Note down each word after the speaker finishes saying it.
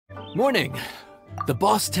Morning. The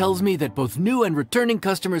boss tells me that both new and returning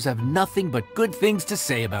customers have nothing but good things to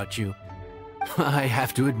say about you. I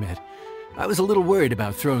have to admit, I was a little worried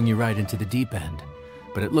about throwing you right into the deep end,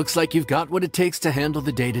 but it looks like you've got what it takes to handle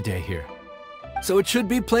the day-to-day here. So it should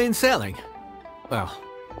be plain sailing. Well,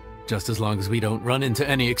 just as long as we don't run into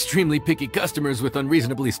any extremely picky customers with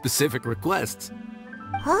unreasonably specific requests.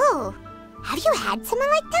 Oh, have you had someone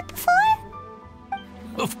like that before?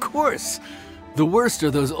 Of course! The worst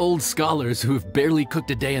are those old scholars who've barely cooked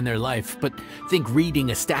a day in their life, but think reading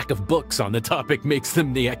a stack of books on the topic makes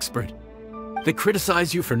them the expert. They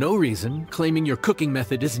criticize you for no reason, claiming your cooking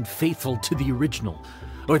method isn't faithful to the original,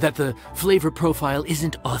 or that the flavor profile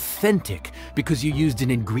isn't authentic because you used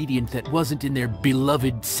an ingredient that wasn't in their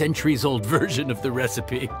beloved centuries-old version of the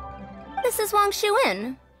recipe. This is Wangshu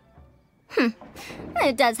Inn.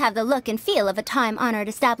 It does have the look and feel of a time-honored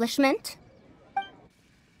establishment.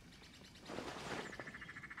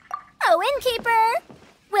 Oh, innkeeper!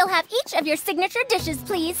 We'll have each of your signature dishes,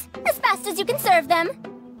 please, as fast as you can serve them.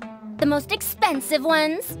 The most expensive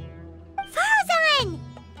ones. Faruzan!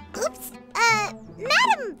 Oops,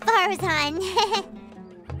 Madam Faruzan.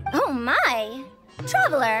 Oh my!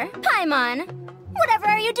 Traveler, Paimon, whatever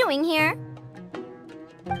are you doing here?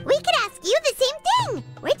 We could ask you the same thing!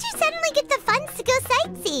 Where'd you suddenly get the funds to go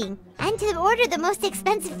sightseeing? And to order the most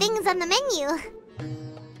expensive things on the menu?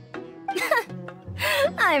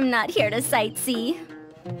 I'm not here to sightsee.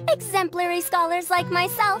 Exemplary scholars like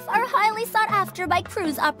myself are highly sought after by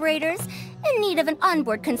cruise operators in need of an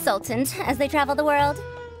onboard consultant as they travel the world.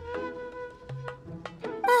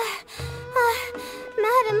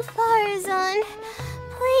 Madam Faruzan,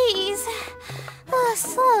 please,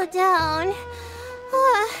 slow down.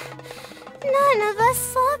 None of us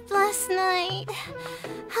slept last night.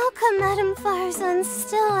 How come Madam Farzan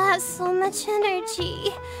still has so much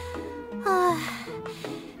energy?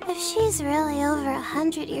 If she's really over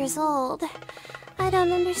 100 years old, I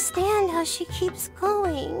don't understand how she keeps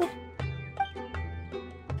going.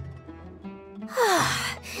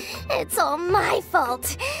 It's all my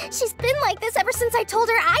fault. She's been like this ever since I told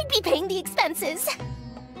her I'd be paying the expenses.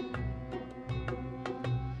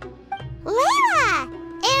 Layla!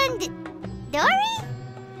 And Dori?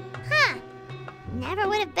 Huh. Never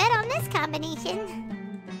would have bet on this combination.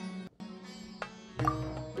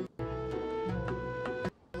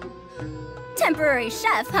 Temporary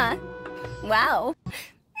chef, huh? Wow.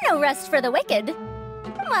 No rest for the wicked.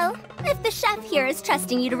 Well, if the chef here is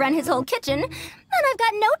trusting you to run his whole kitchen, then I've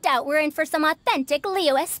got no doubt we're in for some authentic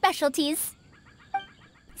Liyue specialties.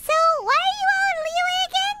 So, why are you all in Liyue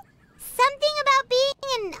again? Something about being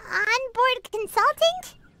an onboard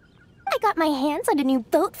consultant? I got my hands on a new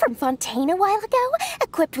boat from Fontaine a while ago,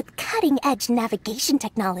 equipped with cutting-edge navigation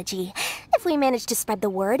technology. If we manage to spread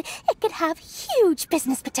the word, it could have huge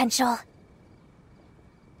business potential.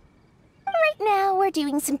 Right now, we're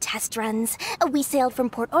doing some test runs. We sailed from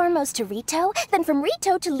Port Ormos to Rito, then from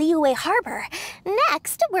Rito to Liyue Harbor.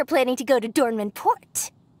 Next, we're planning to go to Dornman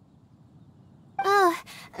Port. Oh,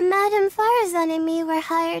 Madam Farzan and me were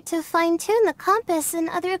hired to fine-tune the compass and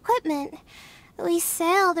other equipment. We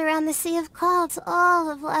sailed around the Sea of Clouds all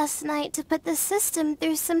of last night to put the system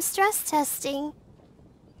through some stress testing.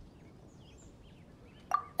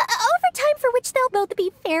 Overtime for which they'll both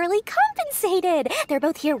be fairly compensated. They're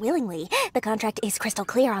both here willingly. The contract is crystal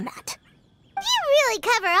clear on that. You really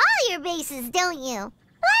cover all your bases, don't you?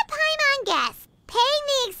 Let Paimon guess. Paying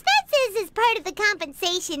the expenses is part of the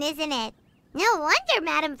compensation, isn't it? No wonder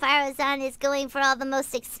Madam Faruzan is going for all the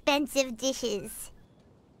most expensive dishes.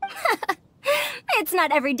 It's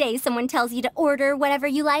not every day someone tells you to order whatever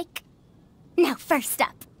you like. Now, first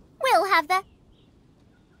up, we'll have the...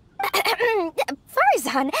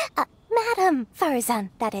 Faruzan, Madam Faruzan,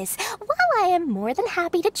 that is. While I am more than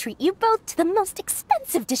happy to treat you both to the most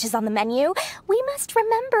expensive dishes on the menu, we must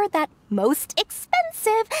remember that most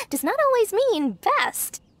expensive does not always mean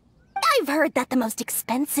best. I've heard that the most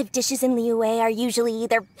expensive dishes in Liyue are usually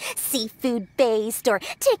either seafood-based or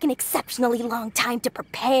take an exceptionally long time to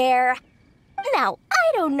prepare. Now,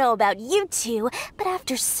 I don't know about you two, but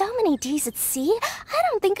after so many days at sea, I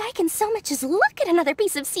don't think I can so much as look at another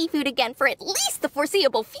piece of seafood again for at least the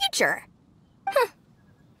foreseeable future. Huh.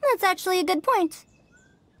 That's actually a good point.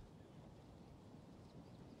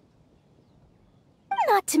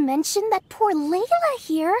 Not to mention that poor Layla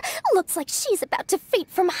here looks like she's about to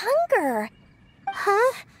faint from hunger.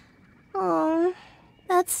 Huh? Oh,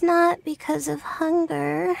 that's not because of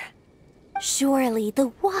hunger. Surely the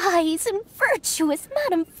wise and virtuous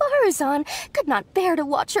Madame Faruzan could not bear to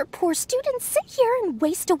watch her poor students sit here and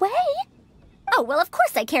waste away. Oh, well, of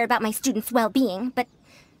course I care about my students' well-being, but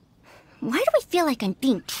Why do I feel like I'm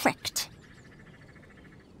being tricked?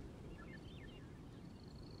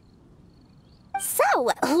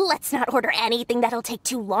 So, let's not order anything that'll take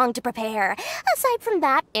too long to prepare. Aside from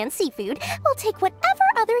that and seafood, we'll take whatever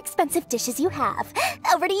other expensive dishes you have.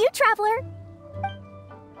 Over to you, traveler.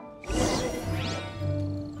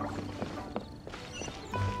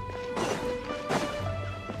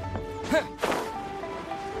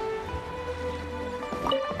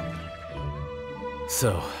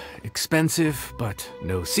 So, expensive, but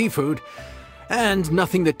no seafood, and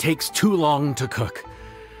nothing that takes too long to cook.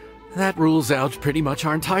 That rules out pretty much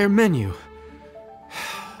our entire menu.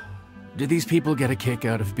 Do these people get a kick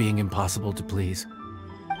out of being impossible to please?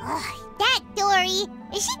 Ugh, that Dori!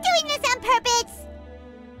 Is she doing this on purpose?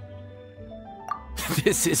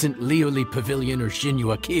 This isn't Liyue Pavilion or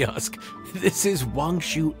Xinhua Kiosk. This is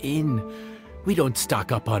Wangshu Inn. We don't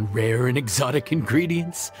stock up on rare and exotic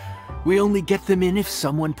ingredients. We only get them in if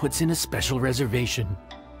someone puts in a special reservation.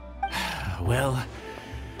 Well,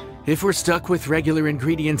 if we're stuck with regular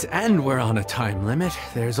ingredients and we're on a time limit,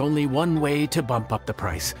 there's only one way to bump up the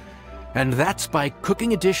price. And that's by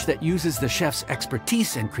cooking a dish that uses the chef's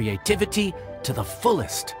expertise and creativity to the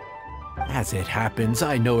fullest. As it happens,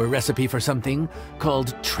 I know a recipe for something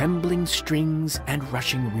called trembling strings and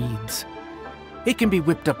rushing reeds. It can be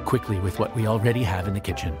whipped up quickly with what we already have in the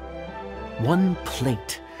kitchen. One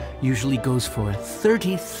plate usually goes for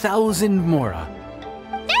 30,000 mora.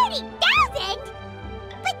 30,000?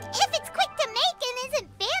 But if it's quick to make and isn't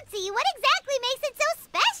fancy, what exactly makes it so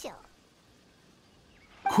special?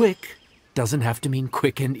 Quick doesn't have to mean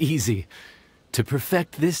quick and easy. To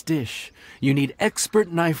perfect this dish, you need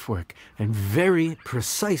expert knife work and very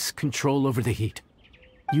precise control over the heat.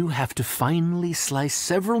 You have to finely slice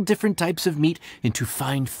several different types of meat into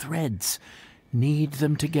fine threads, knead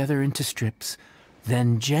them together into strips,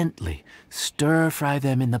 then gently stir-fry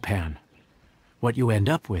them in the pan. What you end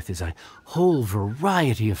up with is a whole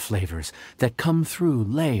variety of flavors that come through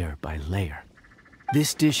layer by layer.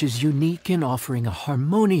 This dish is unique in offering a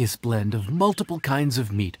harmonious blend of multiple kinds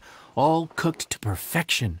of meat, all cooked to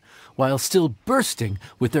perfection, while still bursting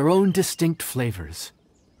with their own distinct flavors.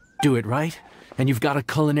 Do it right, and you've got a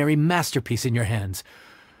culinary masterpiece in your hands.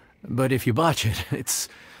 But if you botch it, it's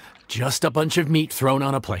just a bunch of meat thrown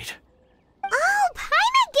on a plate. Oh,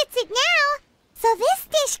 Paimon gets it now! So this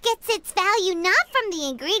dish gets its value not from the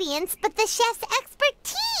ingredients, but the chef's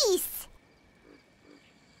expertise!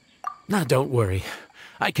 Now, don't worry.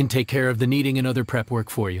 I can take care of the kneading and other prep work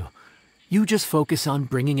for you. You just focus on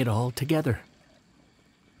bringing it all together.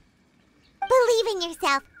 Believe in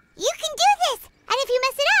yourself. You can do this! And if you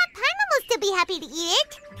mess it up, Paimon will still be happy to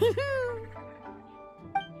eat it.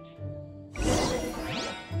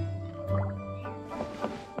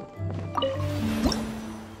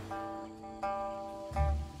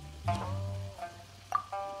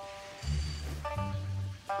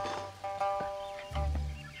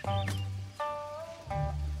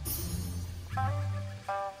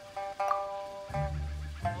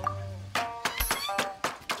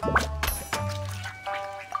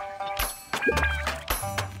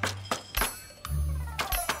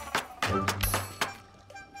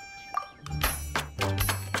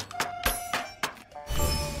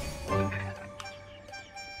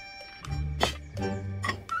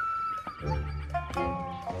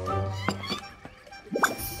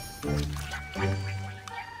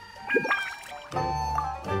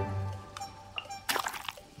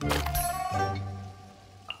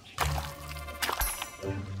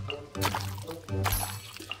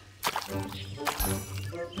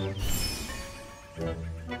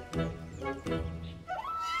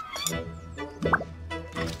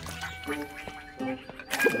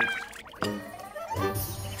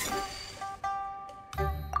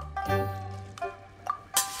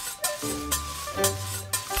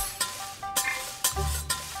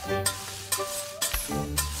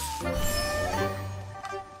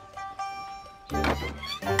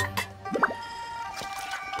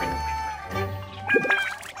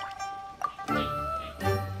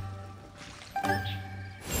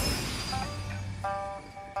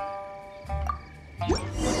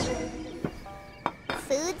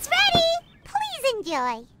 Food's ready! Please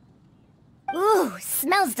enjoy! Ooh,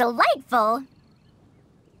 smells delightful.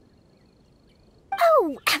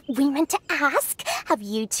 Oh, we meant to ask, have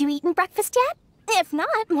you two eaten breakfast yet? If not,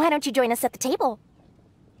 why don't you join us at the table?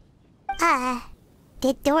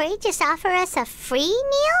 Did Dori just offer us a free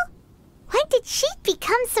meal? When did she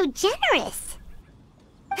become so generous?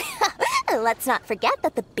 Let's not forget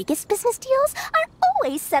that the biggest business deals are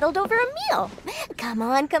always settled over a meal. Come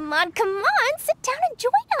on, come on, come on, sit down and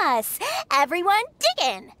join us. Everyone, dig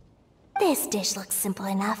in. This dish looks simple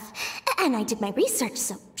enough. And I did my research,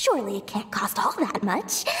 so surely it can't cost all that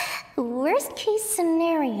much. Worst case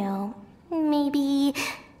scenario, maybe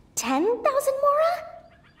 10,000 mora?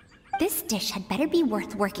 This dish had better be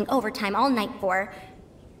worth working overtime all night for.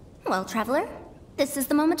 Well, traveler, this is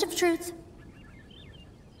the moment of truth.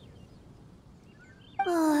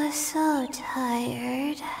 Oh, so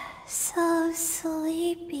tired. So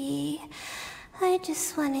sleepy. I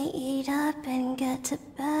just want to eat up and get to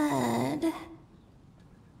bed.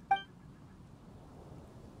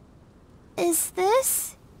 Is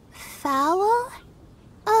this foul?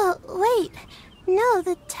 Oh, wait. No,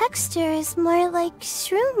 the texture is more like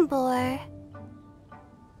shroom boar.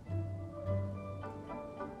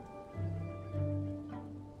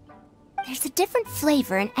 There's a different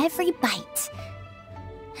flavor in every bite.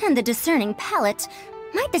 And the discerning palate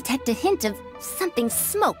might detect a hint of something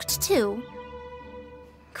smoked, too.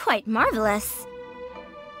 Quite marvelous.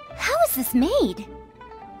 How is this made?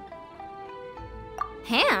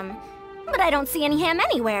 Ham? But I don't see any ham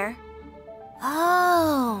anywhere.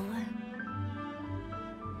 Oh.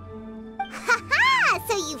 Haha!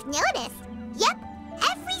 So you've noticed? Yep,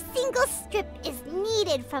 every single strip is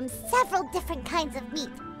kneaded from several different kinds of meat.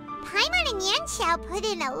 Paimon and Yanxiao put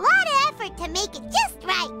in a lot of effort to make it just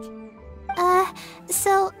right.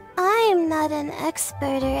 So I'm not an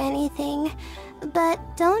expert or anything, but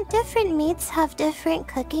don't different meats have different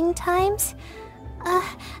cooking times?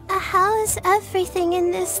 How is everything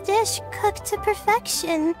in this dish cooked to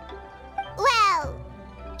perfection? Well,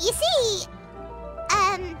 you see,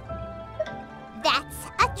 that's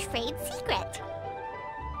a trade secret.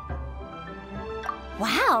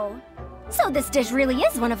 Wow. So this dish really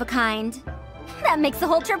is one of a kind. That makes the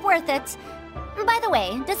whole trip worth it. By the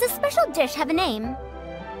way, does this special dish have a name?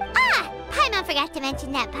 Ah! Paimon forgot to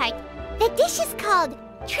mention that part. The dish is called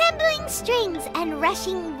Trembling Strings and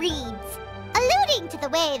Rushing Reeds, alluding to the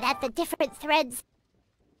way that the different threads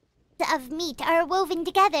of meat are woven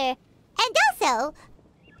together. And also,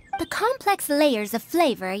 the complex layers of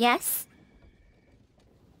flavor, yes?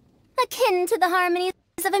 Akin to the harmonies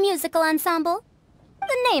of a musical ensemble.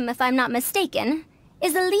 The name, if I'm not mistaken,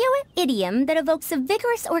 is a Liyue idiom that evokes a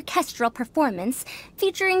vigorous orchestral performance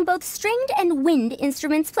featuring both stringed and wind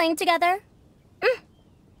instruments playing together.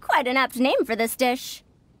 Quite an apt name for this dish.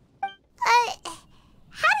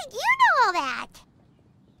 how did you know all that?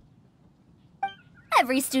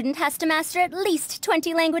 Every student has to master at least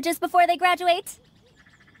 20 languages before they graduate.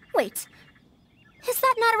 Wait, is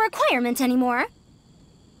that not a requirement anymore?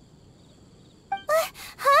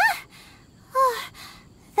 Huh? Oh,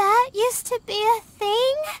 that used to be a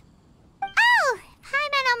thing? Oh,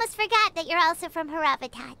 Paimon almost forgot that you're also from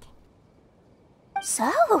Haravatat.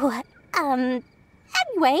 So,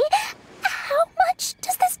 anyway, how much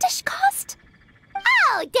does this dish cost?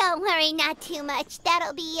 Oh, don't worry, not too much.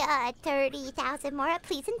 That'll be, 30,000 more,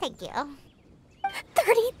 please and thank you.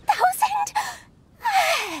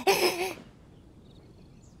 30,000?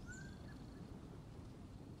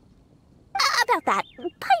 About that,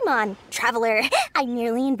 Paimon, traveler, I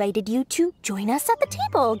merely invited you to join us at the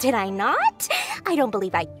table, did I not? I don't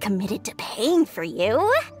believe I committed to paying for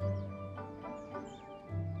you.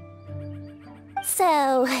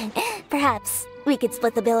 So, perhaps we could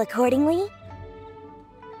split the bill accordingly?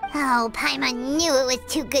 Oh, Paimon knew it was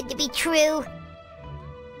too good to be true.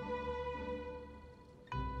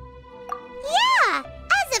 Yeah,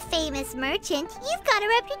 as a famous merchant, you've got a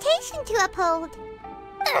reputation to uphold.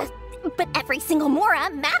 But every single mora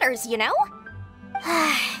matters, you know?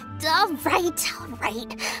 All right.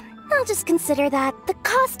 I'll just consider that the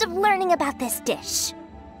cost of learning about this dish.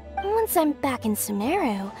 Once I'm back in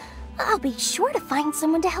Sumeru, I'll be sure to find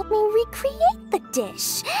someone to help me recreate the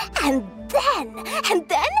dish. And then,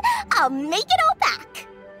 I'll make it all back.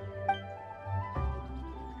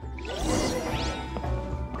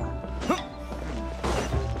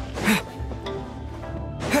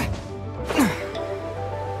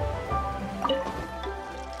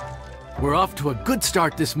 We're off to a good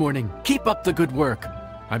start this morning. Keep up the good work.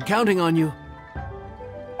 I'm counting on you.